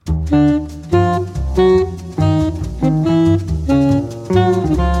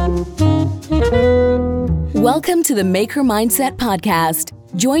Welcome to the Maker Mindset Podcast.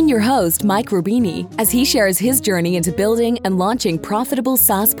 Join your host, Mike Rubini, as he shares his journey into building and launching profitable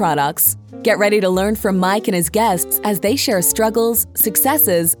SaaS products. Get ready to learn from Mike and his guests as they share struggles,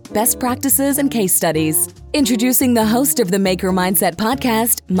 successes, best practices, and case studies. Introducing the host of the Maker Mindset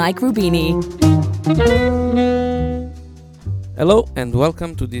Podcast, Mike Rubini. Hello and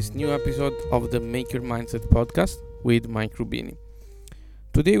welcome to this new episode of the Maker Mindset Podcast with Mike Rubini.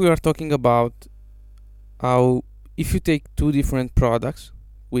 Today we are talking about how if you take two different products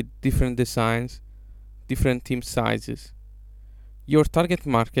with different designs, different team sizes, your target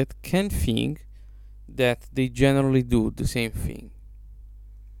market can think that they generally do the same thing.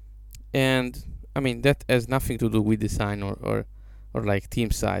 And that has nothing to do with design or like team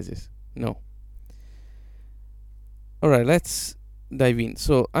sizes. No. Alright, let's dive in.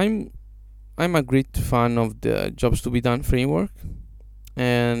 So I'm a great fan of the Jobs to be Done framework,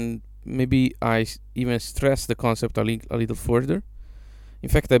 and maybe I even stress the concept a little further. In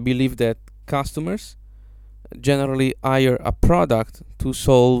fact, I believe that customers generally hire a product to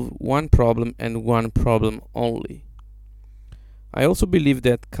solve one problem and one problem only. I also believe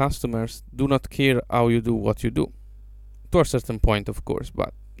that customers do not care how you do what you do. To a certain point, of course,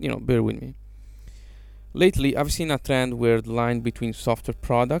 but bear with me. Lately, I've seen a trend where the line between software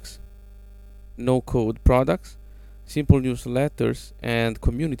products, no-code products, simple newsletters, and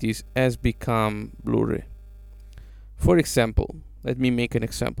communities has become blurry. For example, let me make an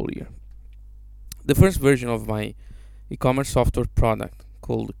example here. The first version of my e-commerce software product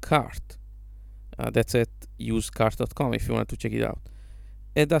called Cart, that's at usecart.com if you want to check it out,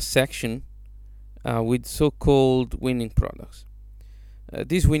 had a section with so-called winning products.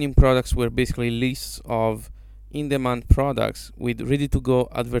 These winning products were basically lists of in-demand products with ready-to-go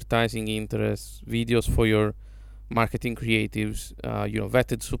advertising interests, videos for your marketing creatives,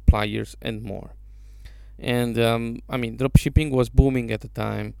 vetted suppliers, and more. And dropshipping was booming at the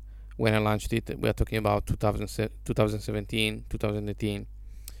time when I launched it. We are talking about 2017, 2018,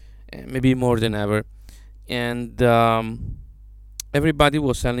 maybe more than ever. And everybody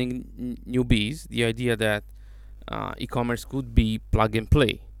was selling newbies the idea that e-commerce could be plug and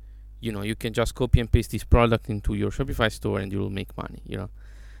play. You can just copy and paste this product into your Shopify store and you will make money,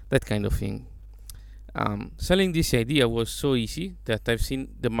 that kind of thing. Selling this idea was so easy that I've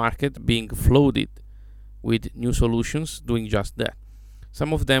seen the market being flooded with new solutions doing just that.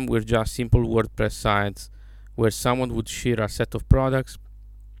 Some of them were just simple WordPress sites where someone would share a set of products.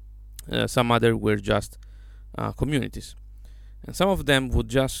 Some other were just communities. And some of them would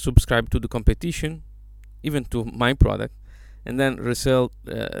just subscribe to the competition, even to my product, and then resell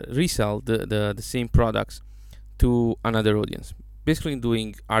the same products to another audience, basically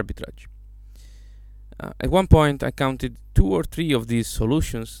doing arbitrage. At one point, I counted 2 or 3 of these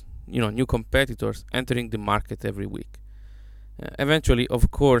solutions, new competitors entering the market every week. Eventually,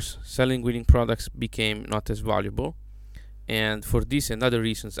 of course, selling winning products became not as valuable, and for this and other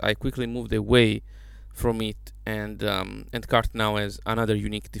reasons, I quickly moved away from it and Cart now as another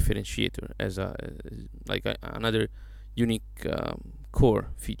unique differentiator, as another unique core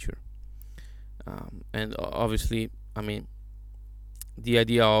feature. And obviously, the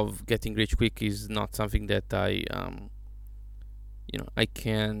idea of getting rich quick is not something that I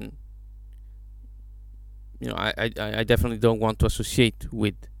definitely don't want to associate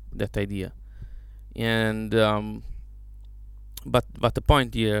with that idea. And but the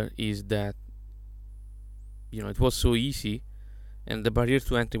point here is that it was so easy and the barrier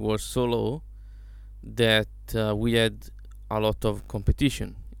to entry was so low that we had a lot of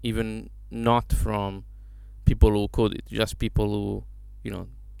competition, even not from people who coded, just people who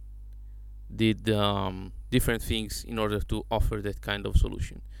did different things in order to offer that kind of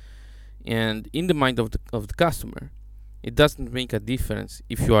solution. And in the mind of the customer, it doesn't make a difference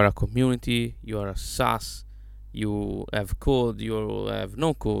if you are a community, you are a SaaS, you have code, you have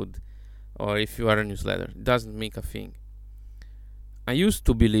no code, or if you are a newsletter. It doesn't make a thing. I used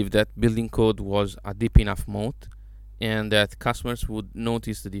to believe that building code was a deep enough moat and that customers would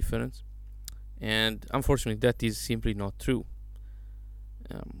notice the difference. And unfortunately, that is simply not true.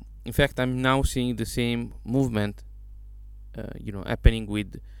 In fact, I'm now seeing the same movement, happening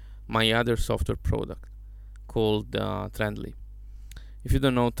with my other software product called Trendly. If you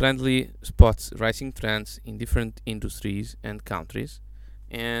don't know, Trendly spots rising trends in different industries and countries,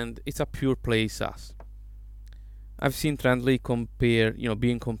 and it's a pure play SaaS. I've seen Trendly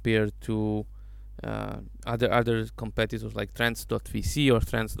being compared to other competitors like Trends.vc or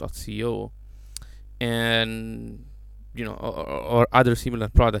Trends.co, and or other similar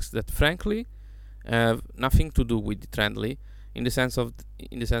products that frankly have nothing to do with Trendly, in the sense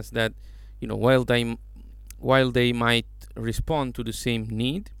that while they while they might respond to the same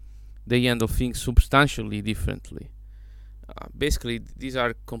need, they handle things substantially differently. Basically, these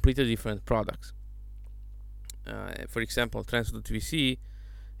are completely different products. For example, Trends.vc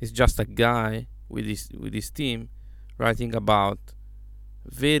is just a guy with his team writing about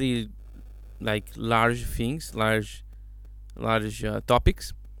very large things, large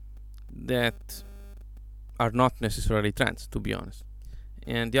topics that are not necessarily trends, to be honest.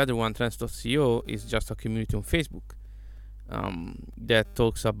 And the other one, Trends.co, is just a community on Facebook that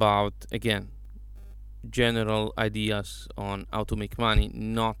talks about, again, general ideas on how to make money,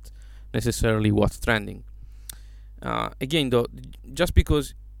 not necessarily what's trending. Again, though, just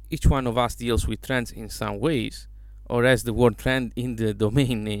because each one of us deals with trends in some ways, or has the word trend in the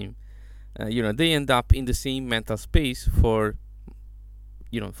domain name, they end up in the same mental space for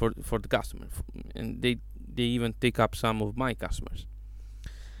the customer, and they even take up some of my customers.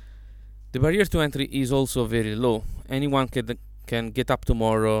 The barrier to entry is also very low. Anyone can get up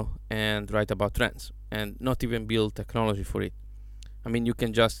tomorrow and write about trends and not even build technology for it. I mean, you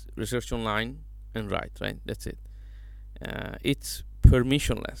can just research online and write, right? That's it. It's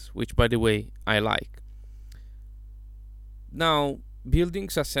permissionless, which, by the way, I like. Now, building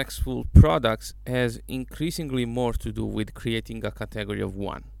successful products has increasingly more to do with creating a category of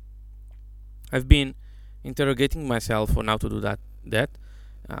one. I've been interrogating myself on how to do that,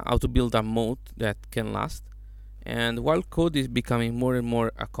 how to build a moat that can last. And while code is becoming more and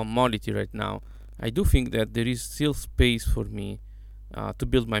more a commodity right now, I do think that there is still space for me to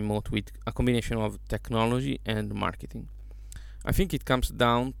build my moat with a combination of technology and marketing. I think it comes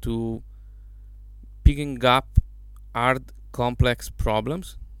down to picking up hard, complex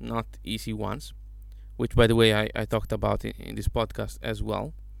problems, not easy ones, which, by the way, I talked about in this podcast as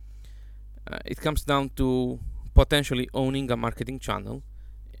well. It comes down to potentially owning a marketing channel,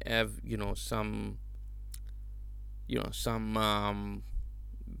 have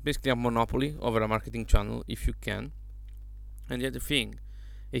basically a monopoly over a marketing channel if you can. And the other thing,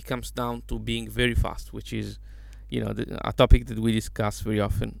 it comes down to being very fast, which is a topic that we discuss very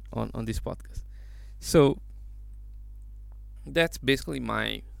often on this podcast. So that's basically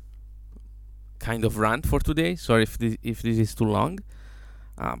my kind of rant for today. Sorry if this is too long,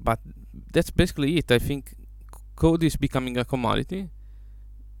 but that's basically it. I think code is becoming a commodity,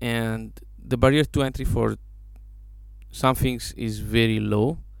 and the barrier to entry for some things is very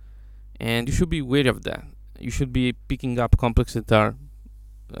low, and you should be aware of that. You should be picking up complex that are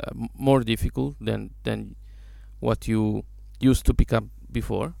more difficult than what you used to pick up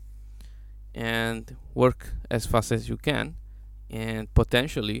before, and work as fast as you can, and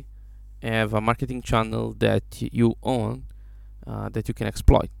potentially have a marketing channel that you own, that you can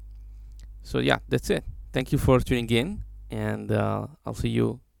exploit. So yeah, that's it. Thank you for tuning in, and I'll see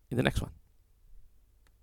you in the next one.